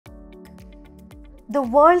The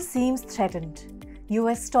world seems threatened.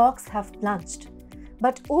 US stocks have plunged.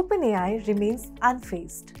 But OpenAI remains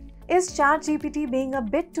unfazed. Is ChatGPT being a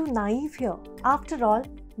bit too naive here? After all,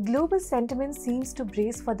 global sentiment seems to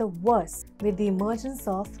brace for the worst with the emergence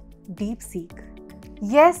of DeepSeek.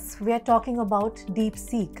 Yes, we are talking about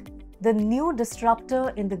DeepSeek, the new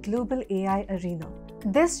disruptor in the global AI arena.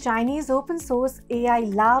 This Chinese open-source AI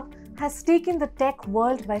lab has taken the tech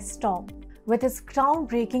world by storm with its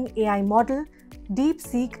groundbreaking AI model,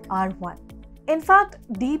 DeepSeek R1. In fact,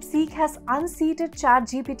 DeepSeek has unseated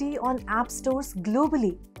ChatGPT on app stores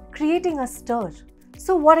globally, creating a stir.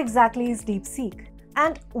 So what exactly is DeepSeek?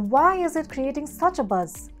 And why is it creating such a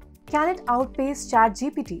buzz? Can it outpace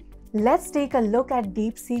ChatGPT? Let's take a look at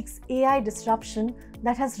DeepSeek's AI disruption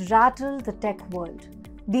that has rattled the tech world.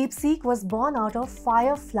 DeepSeek was born out of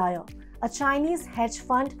Fireflyer, a Chinese hedge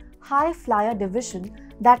fund high flyer division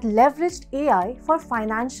that leveraged AI for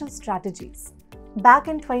financial strategies. Back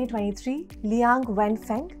in 2023, Liang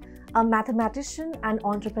Wenfeng, a mathematician and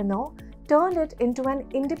entrepreneur, turned it into an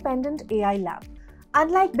independent AI lab.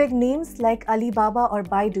 Unlike big names like Alibaba or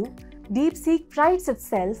Baidu, DeepSeek prides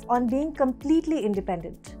itself on being completely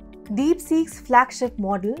independent. DeepSeek's flagship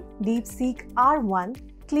model, DeepSeek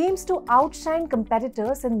R1, claims to outshine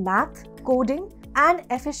competitors in math, coding, and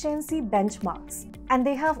efficiency benchmarks, and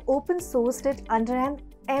they have open-sourced it under an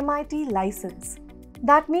MIT license.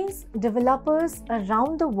 That means developers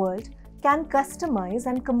around the world can customize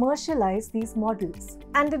and commercialize these models.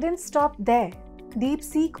 And they didn't stop there.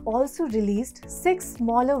 DeepSeek also released 6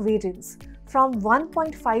 smaller variants from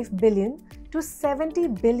 1.5 billion to 70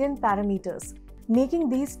 billion parameters, making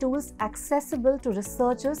these tools accessible to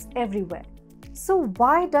researchers everywhere. So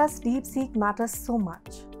why does DeepSeek matter so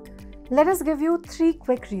much? Let us give you 3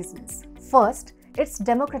 quick reasons. First, it's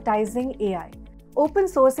democratizing AI. Open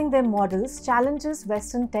sourcing their models challenges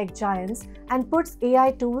Western tech giants and puts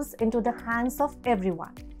AI tools into the hands of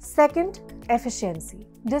everyone. Second, efficiency.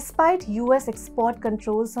 Despite US export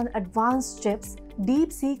controls on advanced chips,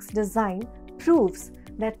 DeepSeek's design proves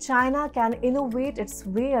that China can innovate its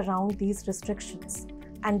way around these restrictions.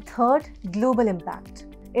 And third, global impact.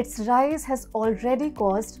 Its rise has already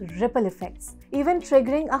caused ripple effects, even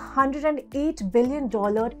triggering a $108 billion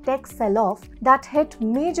tech sell-off that hit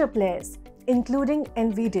major players, including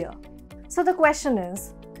Nvidia. So the question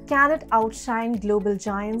is, can it outshine global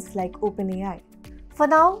giants like OpenAI? For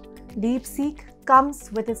now, DeepSeek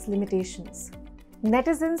comes with its limitations.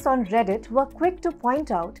 Netizens on Reddit were quick to point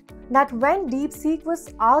out that when DeepSeek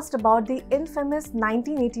was asked about the infamous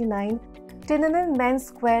 1989 Tiananmen Men's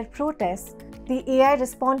Square protests, the AI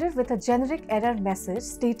responded with a generic error message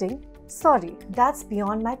stating, "Sorry, that's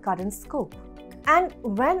beyond my current scope." And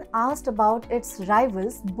when asked about its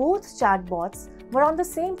rivals, both chatbots were on the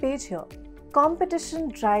same page here. Competition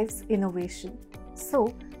drives innovation.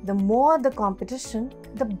 So, the more the competition,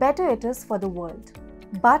 the better it is for the world.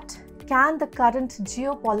 But can the current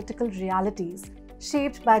geopolitical realities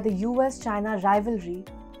shaped by the US-China rivalry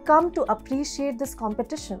come to appreciate this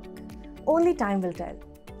competition? Only time will tell.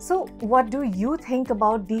 So, what do you think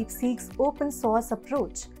about DeepSeek's open source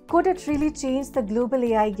approach? Could it really change the global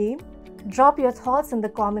AI game? Drop your thoughts in the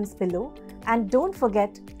comments below and don't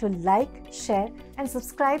forget to like, share and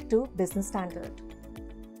subscribe to Business Standard.